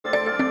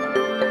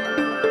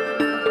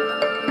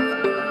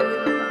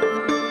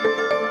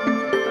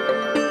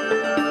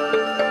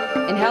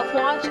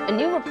Rich, a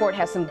new report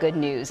has some good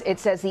news. It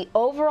says the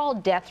overall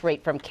death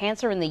rate from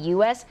cancer in the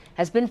U.S.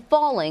 has been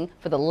falling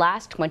for the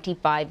last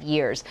 25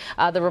 years.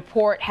 The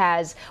report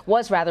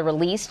was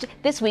released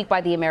this week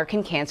by the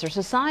American Cancer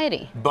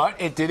Society. But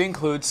it did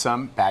include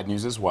some bad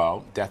news as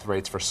well. Death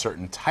rates for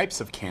certain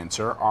types of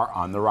cancer are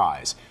on the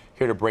rise.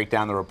 Here to break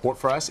down the report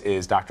for us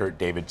is Dr.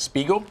 David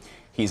Spigel.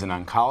 He's an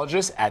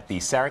oncologist at the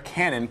Sarah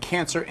Cannon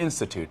Cancer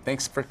Institute.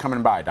 Thanks for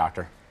coming by,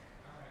 Doctor.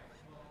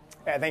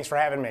 Thanks for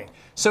having me.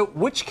 So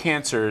which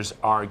cancers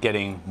are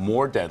getting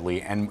more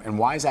deadly, and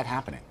why is that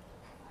happening?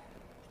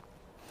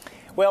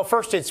 Well,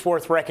 first, it's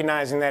worth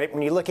recognizing that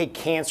when you look at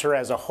cancer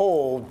as a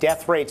whole,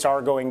 death rates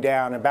are going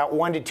down. About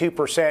 1% to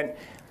 2%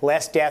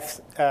 less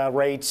death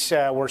rates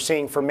we're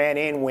seeing for men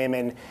and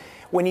women.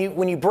 When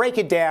you break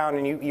it down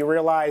and you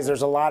realize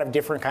there's a lot of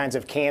different kinds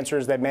of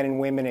cancers that men and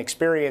women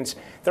experience,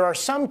 there are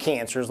some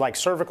cancers like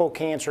cervical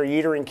cancer,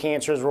 uterine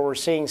cancers, where we're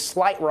seeing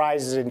slight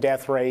rises in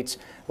death rates.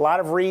 A lot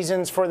of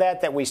reasons for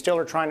that we still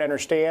are trying to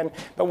understand.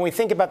 But when we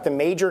think about the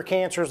major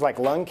cancers like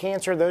lung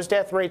cancer, those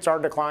death rates are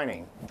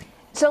declining.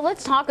 So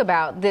let's talk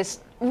about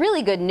this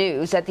really good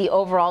news that the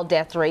overall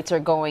death rates are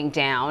going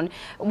down.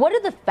 What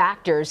are the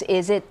factors?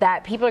 Is it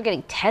that people are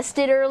getting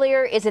tested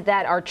earlier? Is it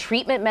that our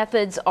treatment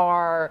methods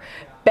are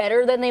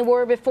better than they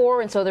were before,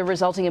 and so they're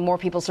resulting in more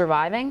people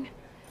surviving?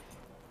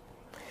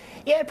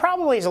 Yeah, it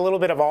probably is a little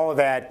bit of all of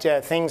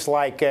that. Things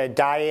like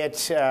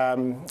diet,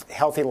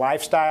 healthy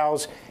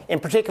lifestyles, in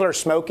particular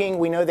smoking.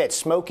 We know that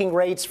smoking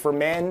rates for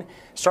men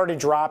started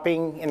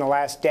dropping in the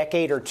last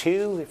decade or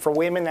two. For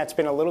women, that's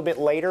been a little bit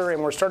later,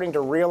 and we're starting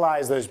to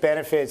realize those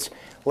benefits.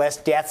 Less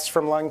deaths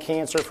from lung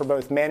cancer for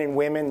both men and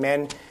women.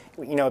 Men,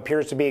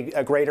 appears to be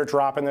a greater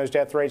drop in those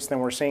death rates than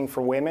we're seeing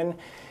for women.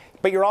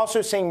 But you're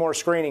also seeing more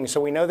screening.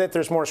 So we know that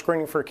there's more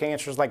screening for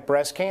cancers like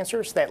breast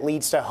cancers. That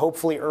leads to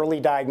hopefully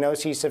early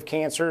diagnoses of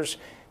cancers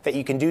that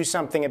you can do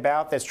something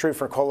about. That's true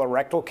for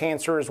colorectal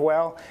cancer as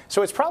well.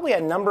 So it's probably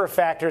a number of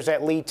factors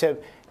that lead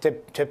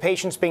to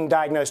patients being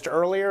diagnosed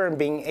earlier and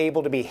being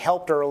able to be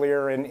helped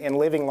earlier and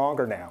living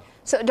longer now.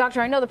 So,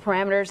 Doctor, I know the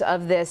parameters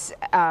of this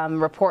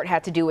report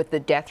had to do with the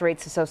death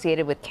rates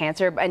associated with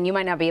cancer, and you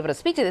might not be able to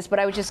speak to this, but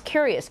I was just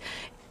curious.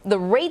 The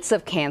rates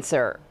of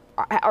cancer,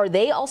 are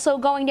they also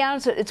going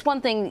down? So it's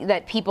one thing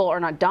that people are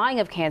not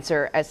dying of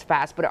cancer as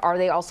fast, but are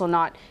they also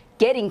not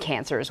getting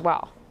cancer as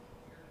well?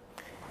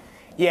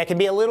 Yeah, it can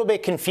be a little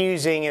bit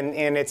confusing,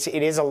 and it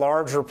is a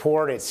large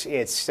report.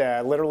 It's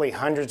literally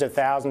hundreds of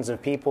thousands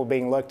of people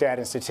being looked at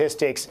in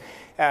statistics.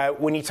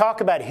 When you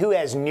talk about who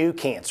has new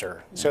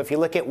cancer, so if you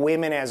look at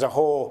women as a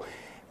whole,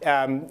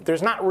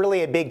 there's not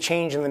really a big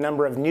change in the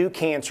number of new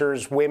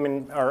cancers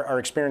women are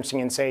experiencing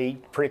in, say,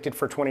 predicted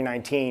for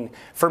 2019.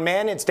 For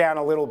men, it's down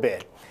a little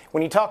bit.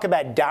 When you talk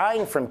about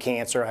dying from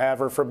cancer,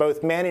 however, for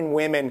both men and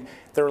women,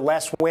 there are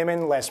less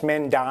women, less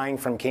men dying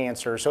from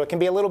cancer. So it can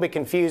be a little bit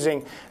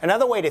confusing.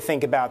 Another way to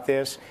think about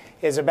this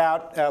is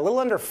about a little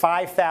under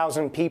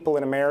 5,000 people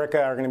in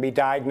America are going to be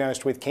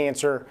diagnosed with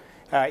cancer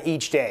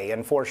each day.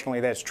 Unfortunately,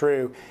 that's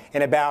true.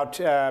 And about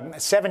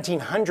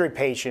 1,700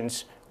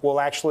 patients will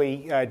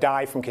actually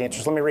die from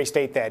cancer. So let me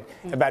restate that.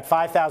 About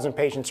 5,000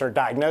 patients are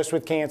diagnosed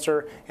with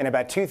cancer, and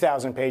about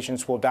 2,000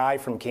 patients will die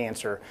from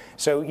cancer.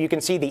 So you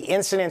can see the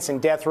incidence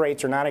and death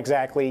rates are not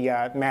exactly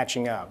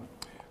matching up.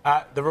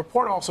 The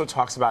report also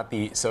talks about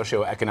the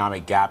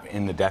socioeconomic gap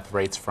in the death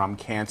rates from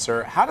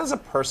cancer. How does a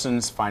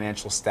person's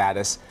financial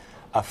status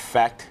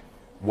affect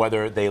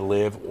whether they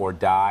live or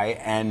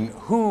die, and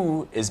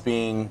who is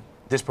being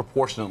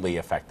disproportionately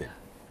affected?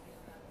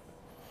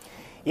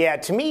 Yeah,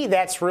 to me,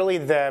 that's really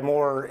the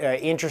more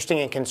interesting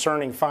and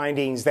concerning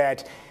findings,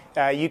 that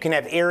you can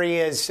have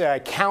areas,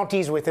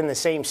 counties within the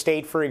same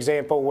state, for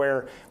example,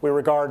 where we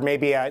regard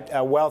maybe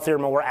a wealthier,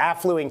 more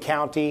affluent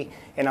county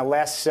and a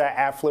less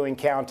affluent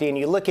county. And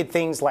you look at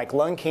things like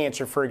lung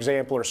cancer, for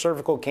example, or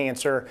cervical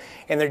cancer,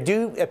 and there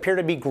do appear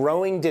to be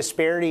growing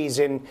disparities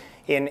in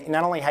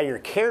not only how you're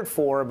cared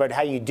for, but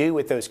how you do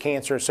with those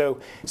cancers.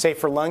 So say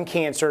for lung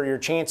cancer, your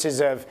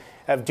chances of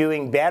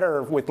doing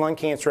better with lung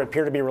cancer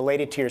appear to be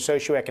related to your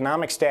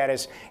socioeconomic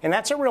status, and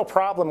that's a real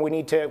problem we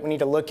need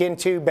to look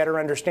into, better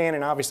understand,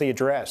 and obviously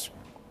address.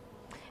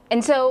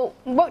 And so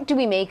what do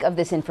we make of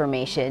this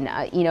information,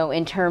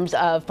 in terms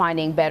of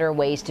finding better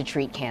ways to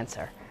treat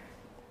cancer?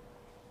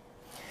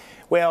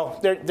 Well,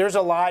 there's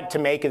a lot to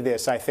make of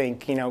this, I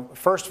think.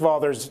 First of all,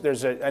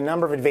 there's a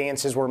number of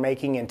advances we're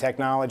making in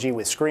technology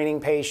with screening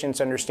patients,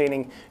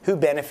 understanding who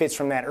benefits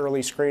from that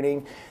early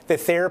screening. The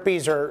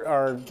therapies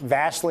are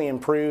vastly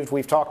improved.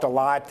 We've talked a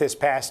lot this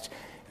past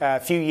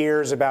few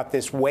years about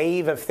this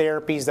wave of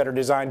therapies that are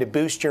designed to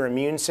boost your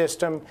immune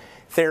system,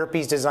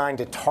 therapies designed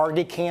to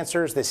target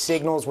cancers, the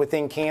signals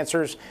within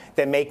cancers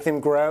that make them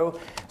grow.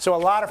 So a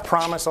lot of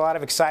promise, a lot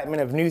of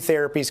excitement of new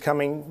therapies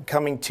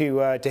coming to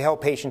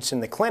help patients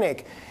in the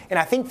clinic. And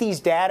I think these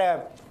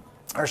data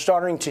are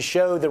starting to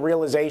show the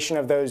realization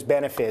of those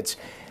benefits.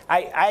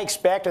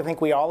 I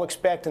think we all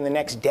expect in the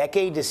next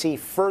decade to see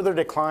further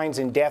declines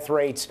in death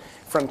rates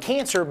from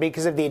cancer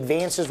because of the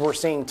advances we're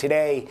seeing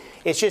today.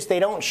 It's just they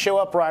don't show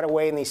up right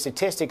away in these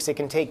statistics. It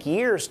can take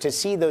years to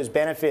see those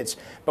benefits,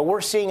 but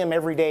we're seeing them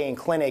every day in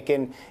clinic,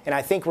 and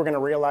I think we're going to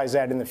realize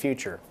that in the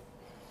future.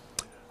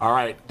 All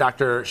right,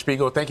 Dr.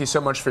 Spigel, thank you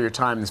so much for your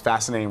time in this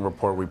fascinating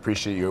report. We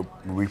appreciate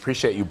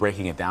you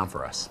breaking it down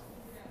for us.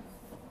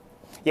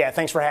 Yeah,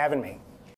 thanks for having me.